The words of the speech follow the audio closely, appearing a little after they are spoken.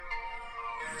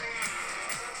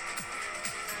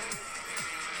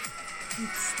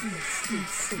Let's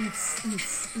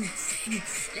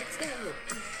go.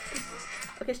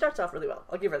 Okay, starts off really well.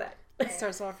 I'll give her that. It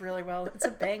starts off really well. It's a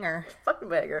banger. Fucking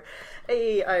banger.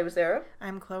 Hey, I'm Sarah.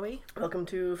 I'm Chloe. Welcome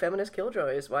to Feminist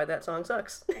Killjoys, Why That Song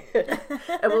Sucks. And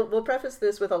we'll preface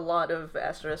this with a lot of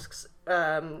asterisks.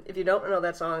 If you don't know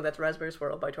that song, that's Raspberry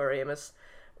Swirl by Tori Amos.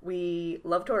 We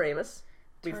love Tori Amos.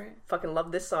 We fucking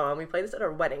love this song. We played this at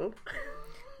our wedding.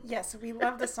 Yes, we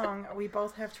love the song. We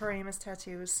both have Tori Amos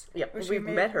tattoos. Yep, we've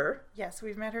met her. Yes,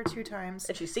 we've met her 2 times.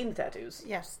 And she's seen the tattoos.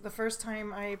 Yes, the first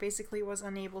time I basically was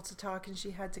unable to talk and she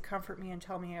had to comfort me and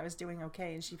tell me I was doing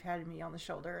okay, and she patted me on the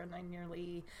shoulder and I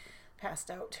nearly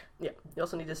passed out. Yeah, you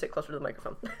also need to sit closer to the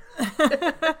microphone.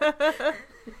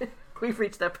 We've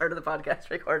reached that part of the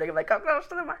podcast recording. I'm like, come close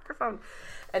to the microphone.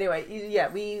 Anyway, yeah,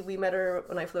 we met her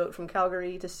when I flew out from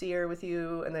Calgary to see her with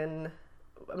you, and then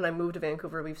when I moved to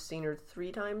Vancouver, we've seen her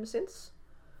 3 times since.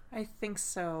 I think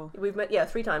so. We've met,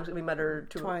 3 times. We met her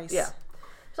twice. Yeah.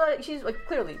 So she's like,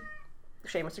 clearly,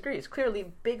 Seamus agrees,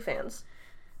 clearly big fans,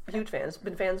 huge fans,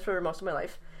 been fans for most of my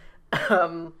life.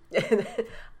 And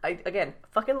I, again,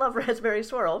 fucking love Raspberry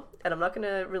Swirl, and I'm not going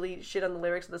to really shit on the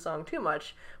lyrics of the song too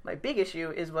much. My big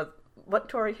issue is what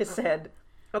Tori has said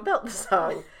about the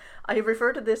song. I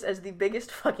refer to this as the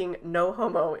biggest fucking no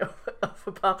homo of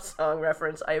a pop song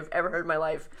reference I have ever heard in my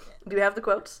life. Do you have the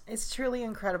quotes? It's truly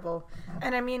incredible.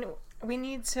 And I mean, we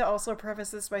need to also preface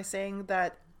this by saying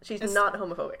that she's not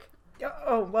homophobic.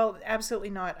 Oh, well, absolutely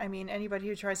not. I mean, anybody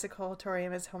who tries to call Tori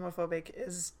Amos homophobic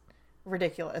is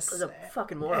ridiculous. Is a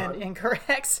fucking moron. And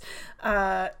incorrect.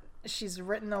 She's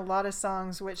written a lot of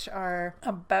songs which are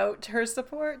about her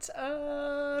support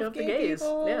of the gay gays.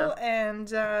 people, yeah.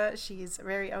 And she's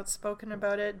very outspoken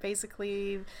about it.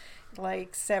 Basically,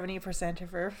 like 70%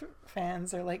 of her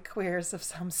fans are like queers of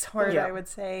some sort, I would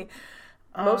say.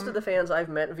 Most of the fans I've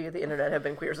met via the internet have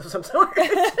been queers of some sort.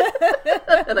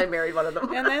 And I married one of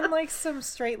them. And then like some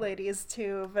straight ladies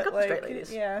too, but like straight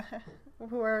ladies. Yeah,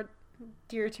 who are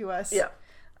dear to us. Yeah.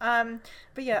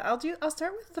 But yeah, I'll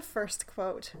start with the first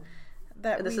quote.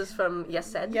 And this is from Yes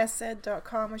Said?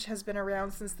 YesSaid.com, which has been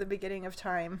around since the beginning of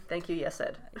time. Thank you, Yes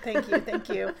Said. Thank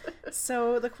you.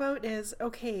 So the quote is,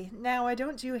 okay, now I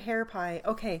don't do hair pie.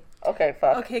 Okay,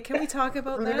 fuck. Okay, can we talk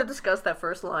about that? We need to discuss that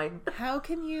first line. Why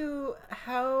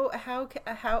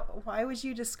would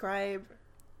you describe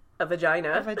a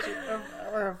vagina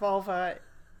or a vulva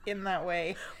in that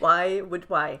way? Why?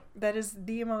 That is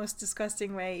the most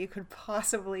disgusting way you could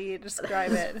possibly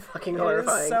describe it. Fucking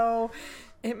horrifying. So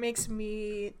it makes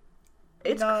me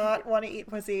not want to eat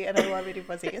pussy, and I love eating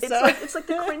pussy. It's like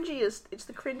the cringiest. It's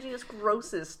the cringiest,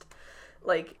 grossest.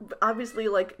 Like, obviously,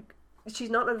 like,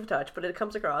 she's not out of touch, but it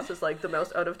comes across as like the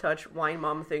most out of touch wine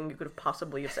mom thing you could have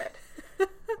possibly have said.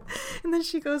 And then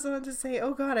she goes on to say,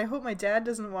 oh god, I hope my dad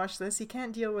doesn't watch this. He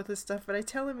can't deal with this stuff, but I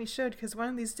tell him he should, because one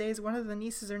of these days one of the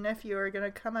nieces or nephew are going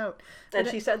to come out. And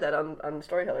she said that on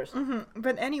Storytellers. Mm-hmm.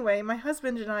 But anyway, my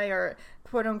husband and I are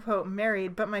quote-unquote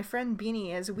married, but my friend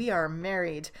Beanie is. We are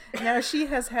married. Now, she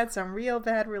has had some real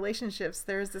bad relationships.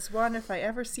 There's this one, if I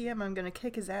ever see him, I'm going to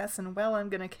kick his ass, and well, I'm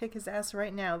going to kick his ass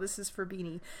right now. This is for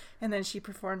Beanie. And then she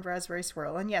performed Raspberry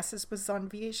Swirl. And yes, this was on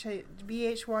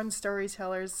VH1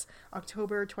 Storytellers,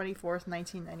 October 24th,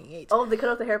 1998. Oh, they cut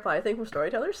out the hair pie thing from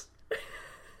Storytellers?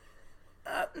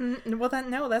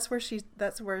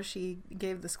 That's where she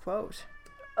gave this quote.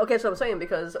 Okay, so I'm saying,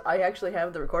 because I actually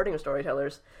have the recording of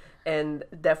Storytellers, and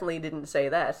definitely didn't say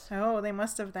that. Oh, they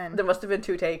must have then. There must have been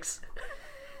 2 takes.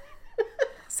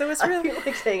 So it's really... I feel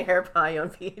like saying hair pie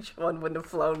on VH1 wouldn't have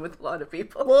flown with a lot of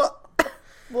people.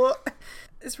 What?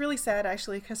 It's really sad,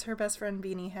 actually, because her best friend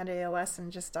Beanie had ALS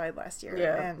and just died last year.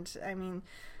 Yeah. And, I mean,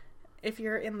 if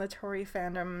you're in the Tory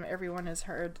fandom, everyone has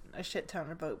heard a shit ton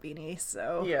about Beanie,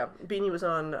 so... Yeah, Beanie was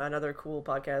on another cool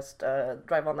podcast,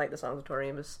 Drive All Night, the songs of Tori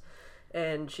Amos,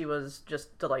 and she was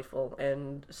just delightful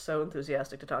and so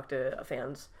enthusiastic to talk to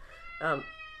fans.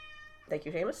 Thank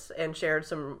you, Seamus, and shared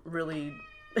some really,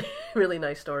 really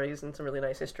nice stories and some really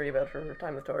nice history about her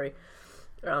time with Tori.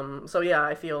 So yeah,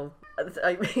 I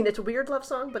mean, it's a weird love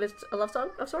song, but it's a love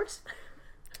song of sorts.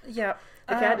 Yeah.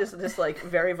 The cat is just like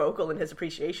very vocal in his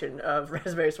appreciation of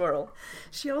Raspberry Swirl.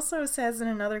 She also says in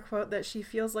another quote that she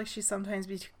feels like she sometimes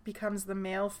becomes the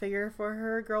male figure for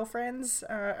her girlfriends.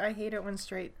 I hate it when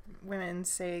straight women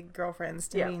say girlfriends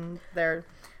to mean their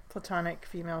platonic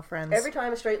female friends. Every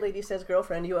time a straight lady says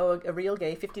girlfriend, you owe a real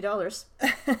gay $50.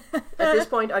 At this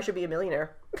point, I should be a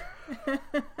millionaire.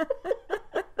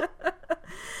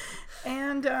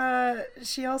 And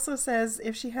she also says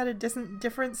if she had a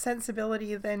different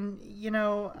sensibility, then,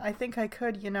 I think I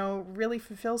could, really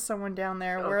fulfill someone down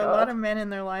there where a lot of men in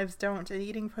their lives don't. And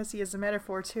eating pussy is a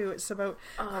metaphor, too. It's about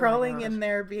crawling in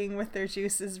there, being with their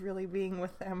juices, really being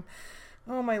with them.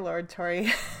 Oh, my Lord,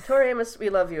 Tori. Tori Amos, we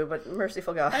love you, but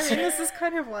merciful God. I mean, this is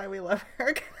kind of why we love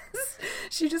her, because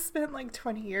she just spent like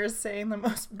 20 years saying the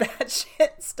most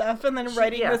batshit stuff and then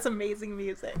writing this amazing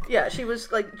music. Yeah, she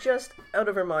was like just out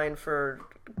of her mind for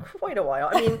quite a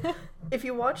while. I mean, if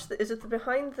you watch, it's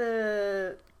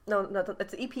the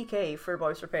EPK for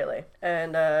Boys for Pele.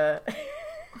 And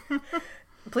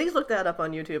please look that up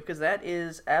on YouTube, because that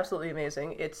is absolutely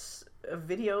amazing. It's a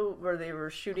video where they were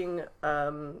shooting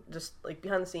just like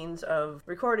behind the scenes of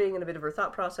recording and a bit of her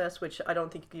thought process, which I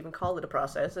don't think you could even call it a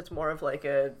process. It's more of like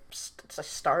it's a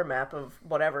star map of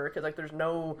whatever, because like there's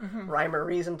no rhyme or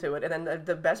reason to it. And then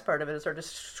the best part of it is her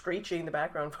just screeching the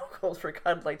background vocals for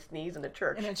God Like Sneeze in a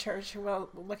church. In a church, well,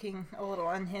 looking a little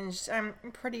unhinged. I'm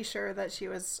pretty sure that she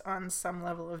was on some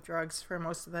level of drugs for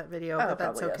most of that video, but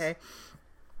that's okay. Yes.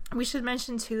 We should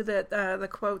mention, too, that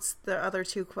the other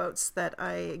two quotes that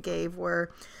I gave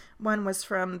were, one was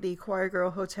from the Choir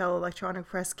Girl Hotel Electronic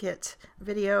Press Kit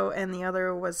video, and the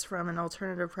other was from an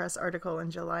alternative press article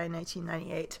in July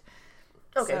 1998.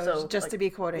 Okay, so just to be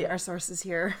quoting our sources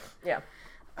here. Yeah.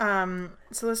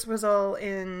 So this was all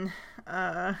in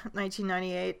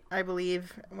 1998, I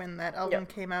believe, when that album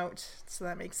came out, so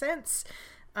that makes sense.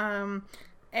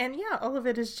 And yeah, all of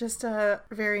it is just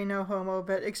very no homo,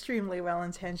 but extremely well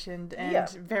intentioned and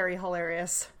very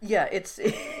hilarious. Yeah, it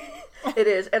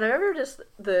is. And I remember just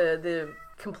the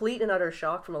complete and utter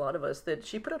shock from a lot of us that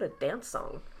she put out a dance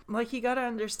song. Like, you gotta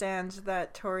understand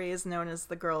that Tori is known as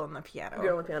the girl on the piano.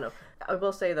 Girl on the piano. I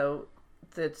will say, though,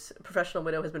 that Professional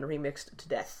Widow has been remixed to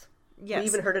death. Yes. We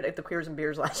even heard it at the Queers and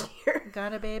Beers last year.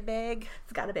 Gotta be big.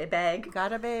 Gotta be big.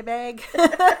 Gotta be big.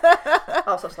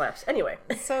 Also slaps. Anyway.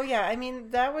 So yeah, I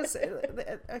mean, that was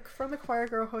from the Choir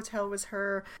Girl Hotel was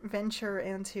her venture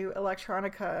into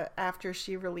electronica after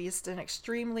she released an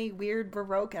extremely weird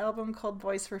Baroque album called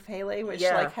Boys for Pele, which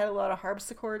like had a lot of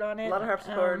harpsichord on it. A lot of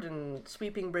harpsichord and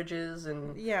sweeping bridges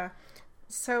and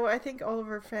So I think all of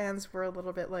her fans were a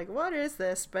little bit like, "What is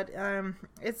this?" But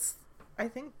I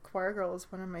think Choir Girl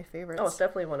is one of my favorites. Oh, it's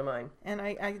definitely one of mine. And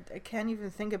I can't even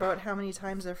think about how many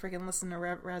times I freaking listened to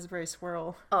Raspberry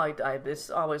Swirl. Oh, it's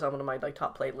always on one of my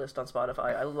top playlist on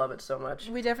Spotify. I love it so much.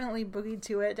 We definitely boogied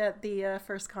to it at the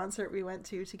first concert we went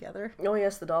to together. Oh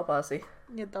yes, the Doll Posse.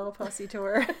 Yeah, Doll Posse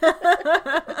tour.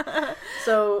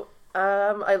 So,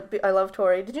 I love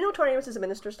Tori. Did you know Tori Amos is a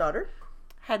minister's daughter?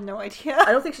 Had no idea.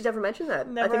 I don't think she's ever mentioned that.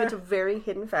 Never. I think it's a very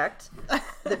hidden fact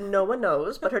that no one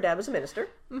knows, but her dad was a minister,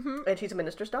 and she's a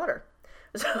minister's daughter.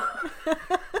 So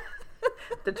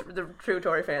the true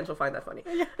Tori fans will find that funny.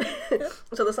 Yeah.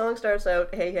 So the song starts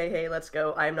out, "Hey, hey, hey, let's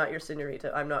go. I'm not your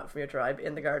senorita. I'm not from your tribe.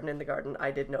 In the garden,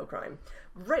 I did no crime."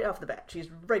 Right off the bat, she's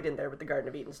right in there with the Garden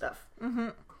of Eden stuff. Mm-hmm.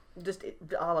 Just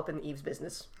all up in Eve's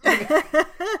business.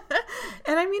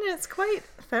 And I mean, it's quite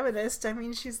feminist. I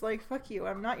mean, she's like, "Fuck you,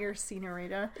 I'm not your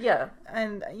senorita." Yeah.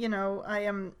 And, I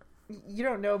am... You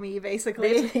don't know me,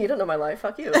 basically. You don't know my life.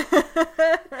 Fuck you.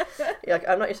 Like,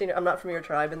 I'm not your senior. I'm not from your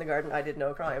tribe. In the garden, I did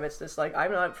no crime. It's just like,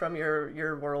 I'm not from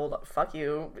your world. Fuck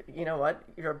you. You know what?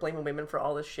 You're blaming women for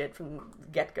all this shit from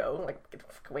get go. Like, get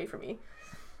the fuck away from me.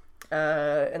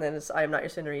 And then it's, "I am not your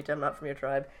senorita. I'm not from your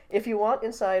tribe. If you want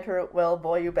inside her, well,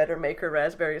 boy, you better make her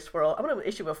Raspberry Swirl." I'm gonna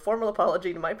issue a formal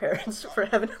apology to my parents for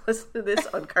having to listen to this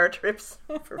on car trips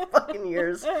for fucking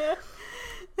years.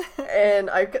 And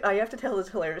I have to tell this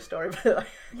hilarious story about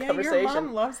conversation. Your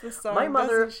mom loves this song. My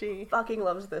mother doesn't she? Fucking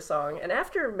loves this song. And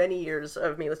after many years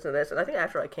of me listening to this, and I think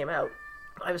after I came out,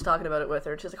 I was talking about it with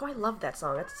her, and she's like, "Oh, I love that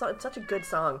song. It's such a good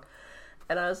song."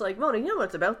 And I was like, "Mona, you know what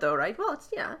it's about, though, right?" "Well,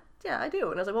 yeah, I do."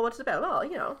 And I was like, "Well, what's it about?" "Well,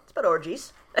 it's about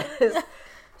orgies."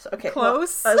 So, okay,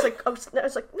 close. Well, I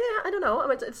was like, "Yeah, I don't know. I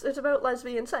mean, it's about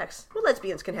lesbian sex." "Well,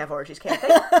 lesbians can have orgies, can't they?"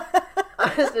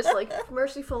 I was just like,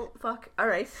 merciful fuck. All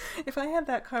right. If I had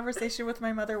that conversation with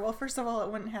my mother, well, first of all,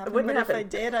 it wouldn't happen. If I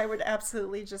did, I would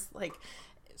absolutely just like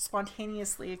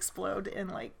spontaneously explode and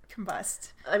like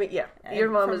combust. I mean, yeah, your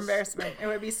mom is embarrassment. It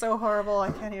would be so horrible. I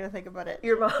can't even think about it.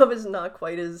 Your mom is not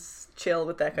quite as chill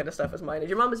with that kind of stuff as mine is.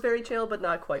 Your mom is very chill, but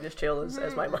not quite as chill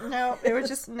as my mom. No, it was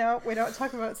just no. We don't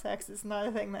talk about sex. It's not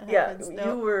a thing that happens. Yeah,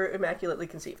 you were immaculately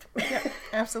conceived. Yeah,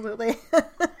 absolutely.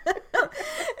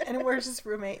 And we're just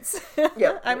roommates.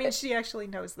 Yeah. I mean, she actually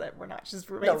knows that we're not just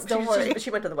roommates. No, don't worry. She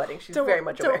went to the wedding. She's very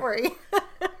much aware. Don't worry.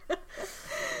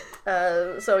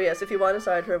 So yes, if you want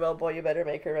inside her, well, boy, you better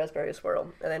make her raspberry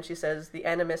swirl. And then she says, the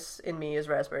animus in me is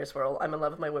raspberry swirl. I'm in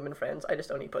love with my women friends. I just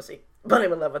don't eat pussy, but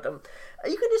I'm in love with them.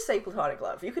 You can just say platonic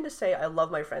love. You can just say, I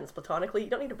love my friends platonically. You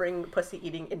don't need to bring pussy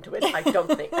eating into it. I don't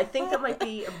think. I think that might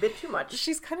be a bit too much.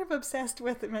 She's kind of obsessed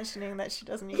with mentioning that she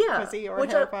doesn't eat pussy or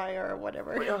hair pie or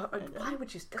whatever. Why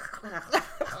would you?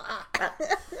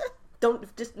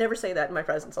 Don't just never say that in my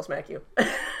presence. I'll smack you.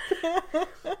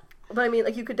 But I mean,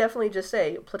 like, you could definitely just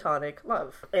say platonic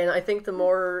love. And I think the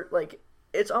more, like,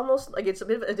 it's almost like it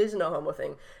is a no homo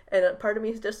thing. And part of me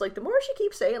is just like, the more she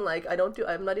keeps saying, like,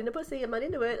 I'm not into pussy, I'm not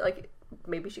into it, like,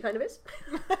 maybe she kind of is.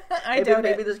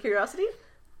 Maybe there's curiosity.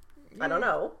 I don't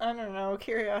know.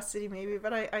 Curiosity maybe,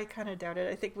 but I kind of doubt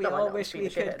it. I think we all wish we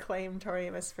could claim Tori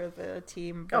Amos for the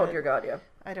team. Oh, dear God, yeah.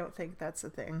 I don't think that's a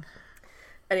thing.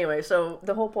 Anyway, so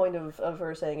the whole point of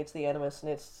her saying it's the animus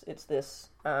and it's this,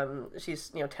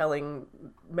 she's, telling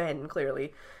men,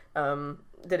 clearly,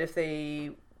 that if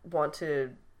they want to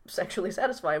sexually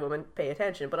satisfy a woman, pay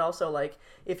attention. But also, like,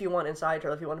 if you want inside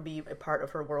her, if you want to be a part of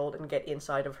her world and get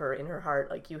inside of her, in her heart,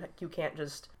 like, you can't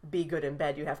just be good in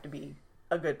bed. You have to be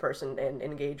a good person and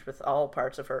engage with all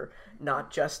parts of her,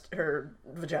 not just her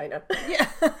vagina. Yeah.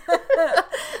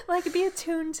 Like, be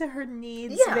attuned to her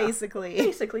needs, basically.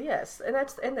 Basically, yes. And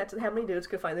that's how many dudes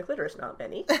could find the clitoris, not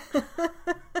many.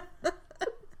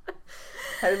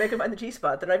 How to make them find the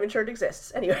G-spot. They're not even sure it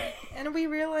exists. Anyway. And we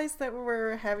realized that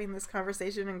we're having this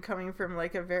conversation and coming from,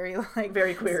 like, a very, like...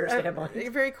 very queer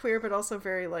standpoint. Very queer, but also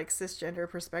very, like, cisgender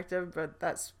perspective, but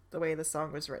that's the way the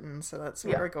song was written, so that's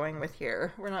what we're going with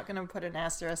here. We're not going to put an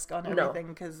asterisk on everything,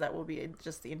 because that will be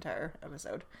just the entire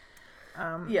episode.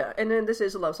 Yeah, and then this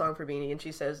is a love song for Beanie, and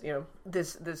she says,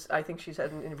 this, I think she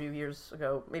said in an interview years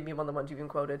ago, maybe one of the ones you even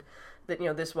quoted, that,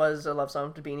 this was a love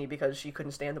song to Beanie because she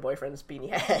couldn't stand the boyfriends Beanie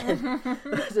had.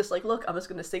 It's just like, look, I'm just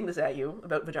going to sing this at you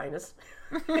about vaginas.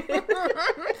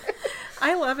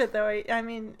 I love it, though. I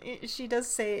mean, she does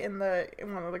say in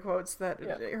one of the quotes that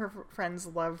her friends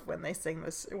love when they sing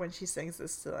this, when she sings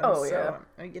this to them. Oh, so,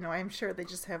 I'm sure they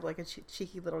just have, like, a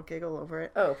cheeky little giggle over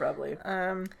it. Oh, probably.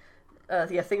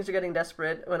 Things are getting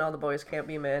desperate when all the boys can't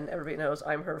be men. Everybody knows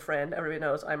I'm her friend. Everybody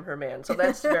knows I'm her man. So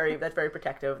that's very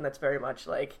protective, and that's very much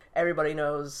like everybody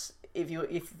knows if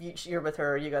you're with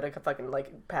her, you gotta fucking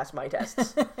like pass my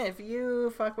tests. If you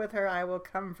fuck with her, I will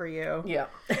come for you. Yeah.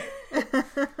 Which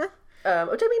I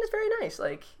mean is very nice.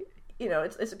 Like,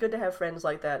 it's good to have friends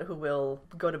like that who will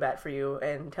go to bat for you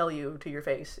and tell you to your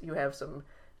face you have some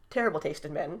terrible taste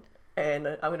in men. And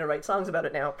I'm going to write songs about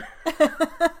it now.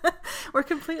 We're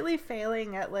completely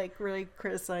failing at, like, really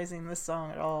criticizing this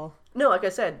song at all. No, like I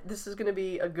said, this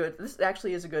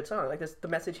actually is a good song. Like, the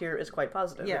message here is quite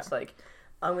positive. Yeah. It's like,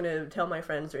 I'm going to tell my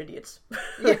friends they're idiots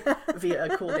via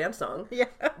a cool dance song. Yeah.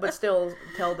 But still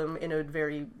tell them in a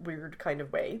very weird kind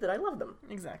of way that I love them.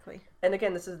 Exactly. And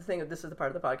again, this is the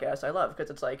part of the podcast I love, because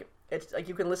it's like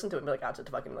you can listen to it and be like, oh, it's a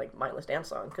fucking, like, mindless dance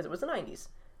song, because it was the 90s.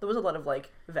 There was a lot of,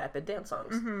 like, vapid dance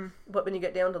songs. Mm-hmm. But when you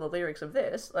get down to the lyrics of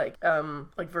this, like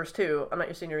verse 2, I'm not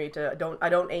your senorita, I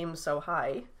don't aim so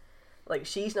high. Like,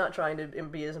 she's not trying to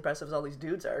be as impressive as all these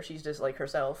dudes are. She's just, like,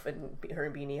 herself, and her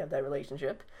and Beanie have that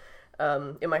relationship.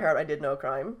 In my heart, I did no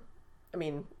crime. I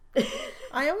mean...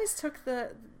 I always took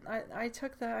I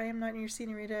took the I am not your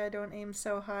senorita, I don't aim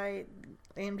so high,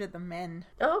 aimed at the men.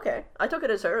 Oh, okay. I took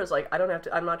it as her, as like,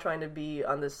 I'm not trying to be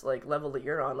on this, like, level that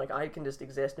you're on. Like, I can just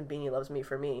exist and Beanie loves me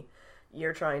for me.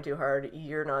 You're trying too hard,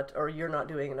 you're not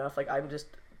doing enough. Like, I'm just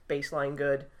baseline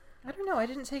good. I don't know, I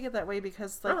didn't take it that way,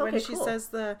 because, like, when she says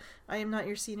I am not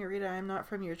your senorita, I am not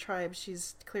from your tribe,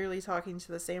 she's clearly talking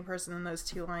to the same person in those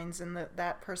two lines, and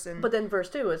that person... But then verse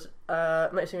 2 is,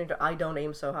 my senorita, I don't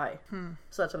aim so high.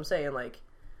 So that's what I'm saying, like,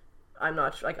 I'm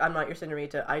not your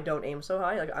senorita, I don't aim so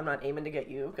high, like, I'm not aiming to get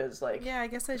you, because, like... Yeah, I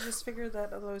guess I just figured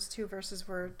that those two verses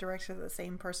were directed at the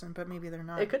same person, but maybe they're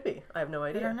not. It could be, I have no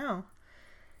idea. I don't know.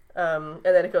 And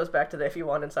then it goes back to the if you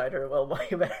want inside her, well,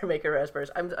 you better make her raspberries.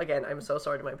 I'm so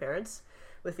sorry to my parents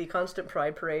with the constant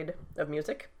pride parade of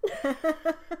music. It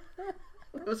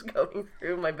was going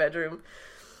through my bedroom.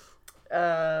 When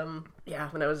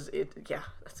I was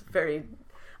that's very,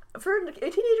 for a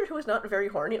teenager who was not very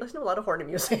horny, I listened to a lot of horny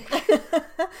music.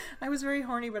 I was very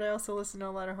horny, but I also listened to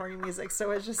a lot of horny music,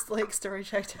 so it's just like story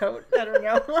checked out. I don't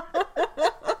know.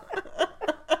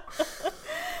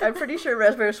 I'm pretty sure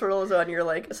Raspberry Swirl was on your,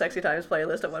 like, Sexy Times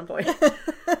playlist at one point.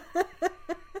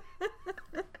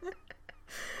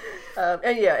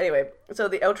 Anyway, so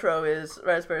the outro is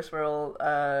Raspberry Swirl,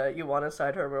 you want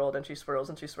inside her world, and she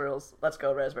swirls, let's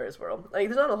go Raspberry Swirl. Like,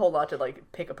 there's not a whole lot to,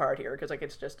 like, pick apart here, because, like,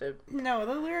 it's just a... No,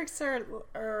 the lyrics are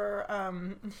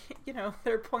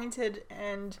they're pointed,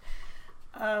 and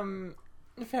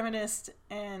Feminist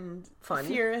and Fun.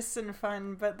 fierce and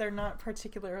fun, but they're not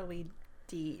particularly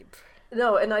deep.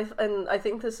 No, and I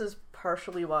think this is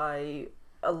partially why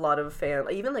a lot of fans,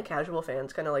 even like casual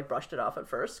fans, kind of like brushed it off at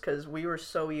first, because we were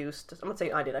so used to, I'm not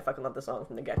saying I did, I fucking love the song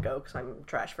from the get-go, because I'm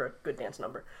trash for a good dance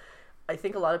number. I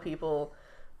think a lot of people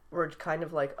were kind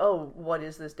of like, oh, what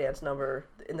is this dance number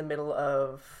in the middle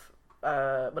of,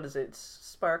 what is it,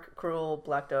 Spark, Cruel,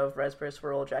 Black Dove, Raspberry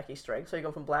Swirl, Jackie Strength. So you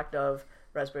go from Black Dove,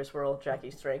 Raspberry Swirl, Jackie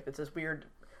Strength. It's this weird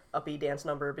uppy dance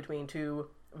number between two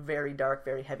very dark,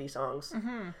 very heavy songs.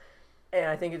 Mm-hmm. And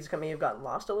I think it may have gotten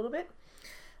lost a little bit.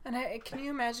 And can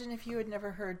you imagine if you had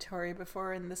never heard Tori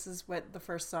before, and this is what the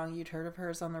first song you'd heard of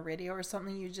hers on the radio or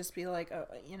something, you'd just be like, oh,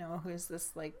 who's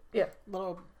this, like,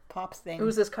 little pop thing?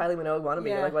 Who's this Kylie Minogue wannabe?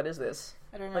 Yeah. Like, what is this?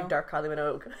 I don't know. Like, dark Kylie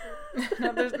Minogue.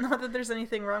 Not that there's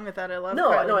anything wrong with that. I love No,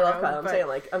 Kylie I love Minogue, Kylie. I'm but saying,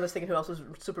 like, I'm just thinking who else was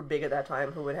super big at that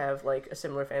time who would have, like, a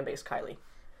similar fan base. Kylie.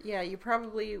 yeah, you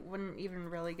probably wouldn't even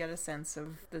really get a sense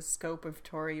of the scope of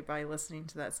Tori by listening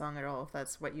to that song at all, if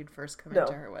that's what you'd first come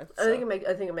into her with. I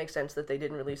think it makes sense that they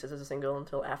didn't release this as a single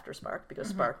until after Spark, because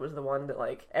Spark was the one that,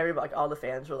 like, everybody, like, all the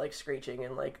fans were, like, screeching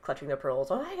and, like, clutching their pearls.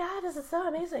 Oh my god, this is so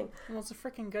amazing. Well, it's a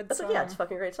freaking good It's song. like, yeah, it's a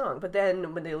fucking great song. But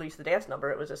then when they released the dance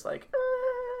number, it was just like,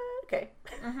 okay.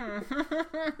 And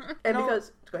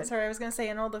because, go ahead. Sorry, I was going to say,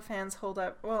 and all the fans hold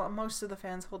up, well, most of the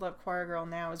fans hold up Choir Girl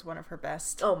Now as one of her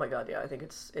best. Oh my god, yeah, I think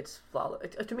it's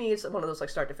flawless. To me, it's one of those, like,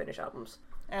 start to finish albums.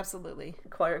 Absolutely.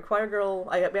 Choir Girl,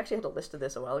 we actually had a list of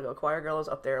this a while ago. Choir Girl is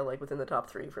up there, like, within the top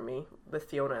 3 for me, with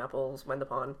Fiona Apple's When the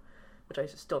Pond, which I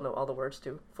still know all the words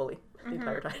to fully, the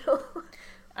entire title.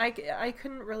 I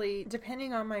couldn't really,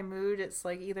 depending on my mood, it's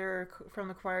like either from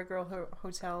the Choir Girl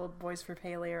Hotel, Boys for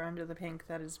Pele, or Under the Pink.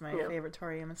 That is my favorite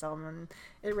Tori Amos album, and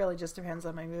it really just depends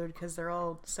on my mood, because they're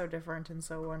all so different and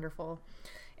so wonderful.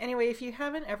 Anyway, if you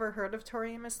haven't ever heard of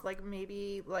Tori Amos, like,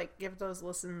 maybe, like, give those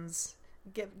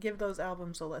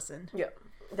albums a listen. Yeah,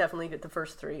 definitely get the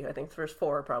first 3. I think the first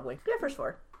 4 probably. Yeah, first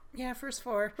 4. Yeah, first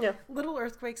 4. Yeah. Little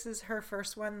Earthquakes is her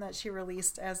first one that she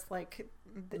released as, like,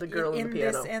 the girl in the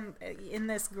piano. In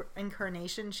this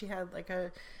incarnation, she had, like,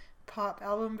 a pop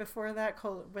album before that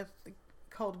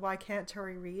called Why Can't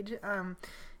Tori Read?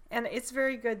 And it's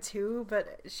very good too,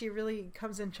 but she really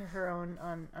comes into her own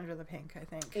on Under the Pink, I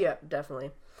think. Yeah,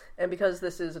 definitely. And because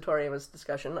this is a Tori Amos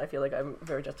discussion, I feel like I'm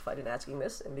very justified in asking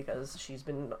this, and because she's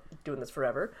been doing this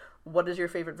forever, what is your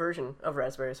favorite version of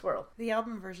Raspberry Swirl? The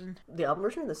album version. The album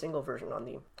version or the single version on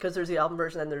the... Because there's the album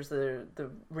version and there's the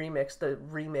remix. The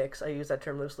remix, I use that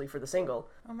term loosely for the single.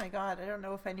 Oh my god, I don't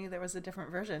know if I knew there was a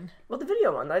different version. Well, the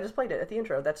video one, I just played it at the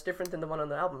intro. That's different than the one on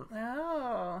the album.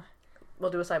 Oh... We'll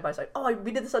do a side-by-side. Oh,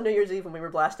 we did this on New Year's Eve when we were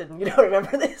blasted, and you don't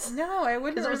remember this? No, I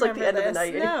wouldn't remember this. Because it was like the end of the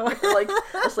night, no. and you're like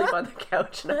asleep on the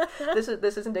couch. And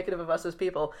this is indicative of us as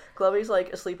people. Chloe's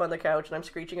like asleep on the couch, and I'm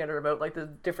screeching at her about like the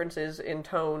differences in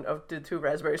tone of the 2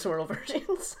 Raspberry Swirl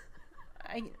versions.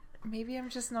 Maybe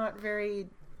I'm just not very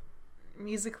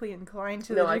musically inclined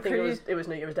to No, the I think it was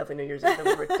definitely New Year's Eve, and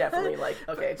we were definitely like,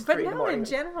 okay, it's 3 in the morning. But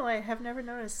no, in general, I have never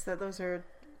noticed that those are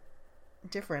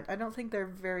different. I don't think they're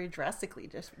very drastically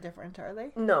different, are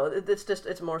they? No,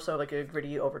 it's more so like a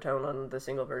gritty overtone on the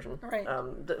single version. Right.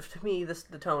 To me,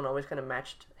 the tone always kind of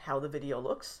matched how the video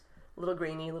looks. A little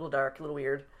grainy, a little dark, a little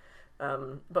weird.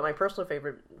 But my personal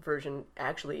favorite version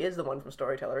actually is the one from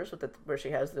Storytellers, where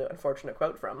she has the unfortunate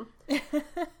quote from.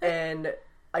 And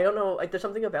I don't know, like, there's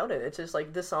something about it. It's just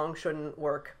like, this song shouldn't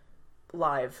work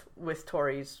live with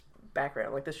Tori's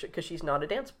background, like this, because she's not a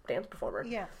dance performer.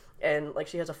 Yeah. And, like,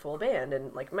 she has a full band,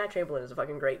 and, like, Matt Chamberlain is a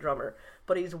fucking great drummer,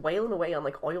 but he's wailing away on,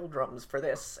 like, oil drums for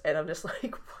this, and I'm just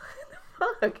like, what the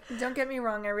fuck? Don't get me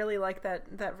wrong, I really like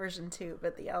that version too,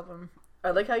 but the album...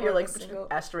 I like how you're like, single...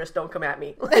 asterisk, don't come at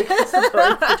me. Like,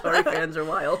 the Tori fans are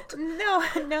wild. No.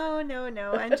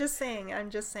 I'm just saying,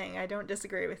 I don't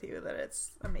disagree with you that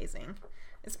it's amazing.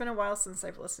 It's been a while since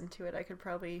I've listened to it. I could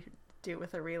probably do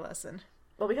with a re-listen.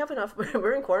 Well, we have enough.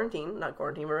 We're in quarantine. Not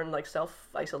quarantine. We're in, like,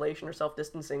 self-isolation or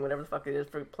self-distancing, whatever the fuck it is,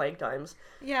 for plague times.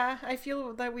 Yeah, I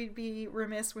feel that we'd be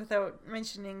remiss without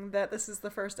mentioning that this is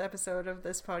the first episode of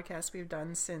this podcast we've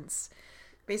done since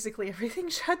basically everything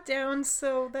shut down.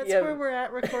 So that's where we're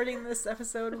at recording this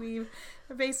episode. We've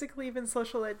basically been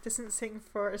social distancing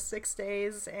for 6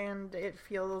 days, and it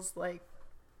feels like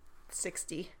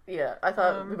 60. Yeah, I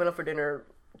thought we went out for dinner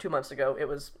 2 months ago. It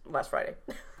was last Friday.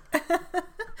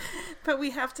 But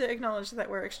we have to acknowledge that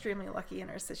we're extremely lucky in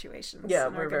our situations. Yeah,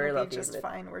 we're very lucky. Just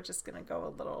fine. We're just gonna go a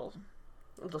little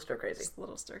stir crazy. Just a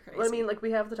little stir crazy. Well, I mean, like,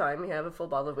 we have the time. We have a full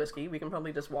bottle of whiskey. We can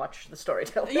probably just watch the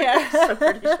Storytellers. Yeah, I'm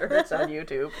pretty sure it's on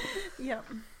YouTube. Yeah.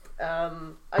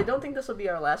 I don't think this will be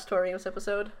our last Tori Amos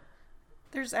episode.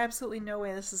 There's absolutely no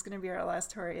way this is going to be our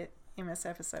last Tori Amos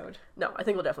episode. No, I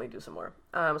think we'll definitely do some more.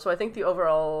 So I think the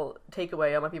overall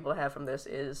takeaway I want people to have from this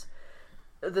is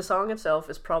the song itself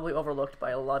is probably overlooked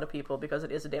by a lot of people because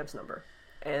it is a dance number.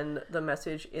 And the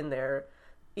message in there,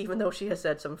 even though she has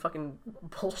said some fucking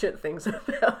bullshit things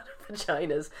about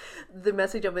vaginas, the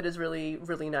message of it is really,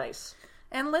 really nice.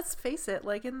 And let's face it,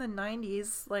 like in the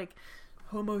 90s, like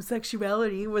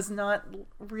homosexuality was not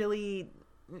really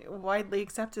widely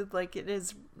accepted like it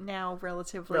is now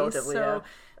relatively. So yeah.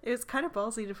 It was kind of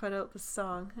ballsy to put out this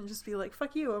song and just be like,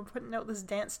 fuck you, I'm putting out this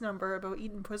dance number about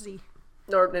eating pussy.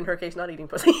 Or in her case, not eating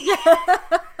pussy.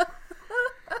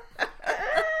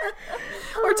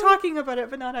 Or talking about it,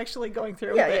 but not actually going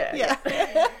through with it. Yeah.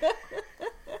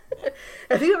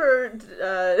 Have you ever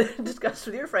discussed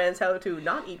with your friends how to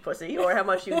not eat pussy or how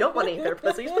much you don't want to eat their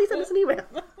pussies? Please send us an email.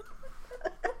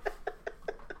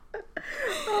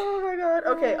 Oh my god.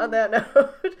 Okay, on that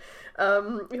note,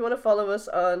 if you want to follow us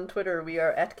on Twitter, we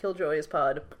are at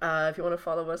KilljoysPod. If you want to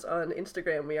follow us on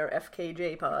Instagram, we are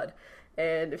FKJPod.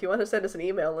 And if you want to send us an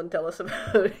email and tell us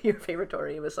about your favorite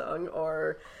Tori Amos song,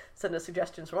 or send us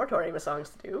suggestions for more Tori Amos songs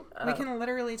to do. We can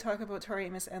literally talk about Tori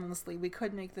Amos endlessly. We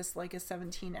could make this like a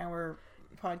 17-hour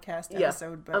podcast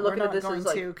episode, but I'm looking we're at not this going as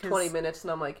like to. 20 minutes,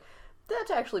 and I'm like,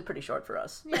 that's actually pretty short for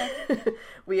us. Yeah.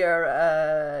 We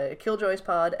are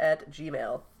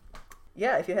killjoyspod@gmail.com.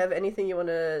 Yeah, if you have anything you want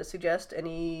to suggest,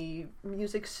 any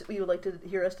music you would like to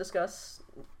hear us discuss,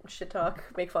 shit talk,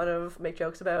 make fun of, make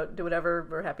jokes about, do whatever,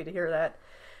 we're happy to hear that.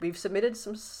 We've submitted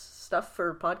some stuff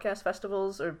for podcast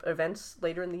festivals or events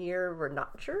later in the year. We're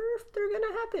not sure if they're going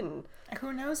to happen.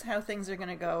 Who knows how things are going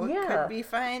to go. Yeah. It could be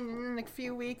fine in a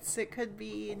few weeks. It could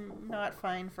be not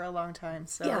fine for a long time.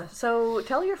 So. Yeah, so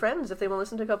tell your friends if they want to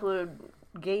listen to a couple of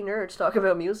gay nerds talk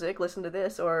about music, listen to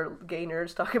this, or gay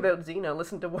nerds talk about Xena,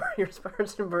 listen to Warriors,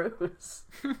 Bards, and Brews.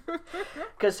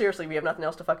 Because seriously, we have nothing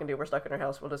else to fucking do. We're stuck in our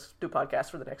house. We'll just do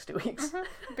podcasts for the next 2 weeks.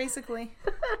 Basically.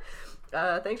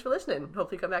 Thanks for listening.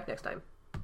 Hopefully you come back next time.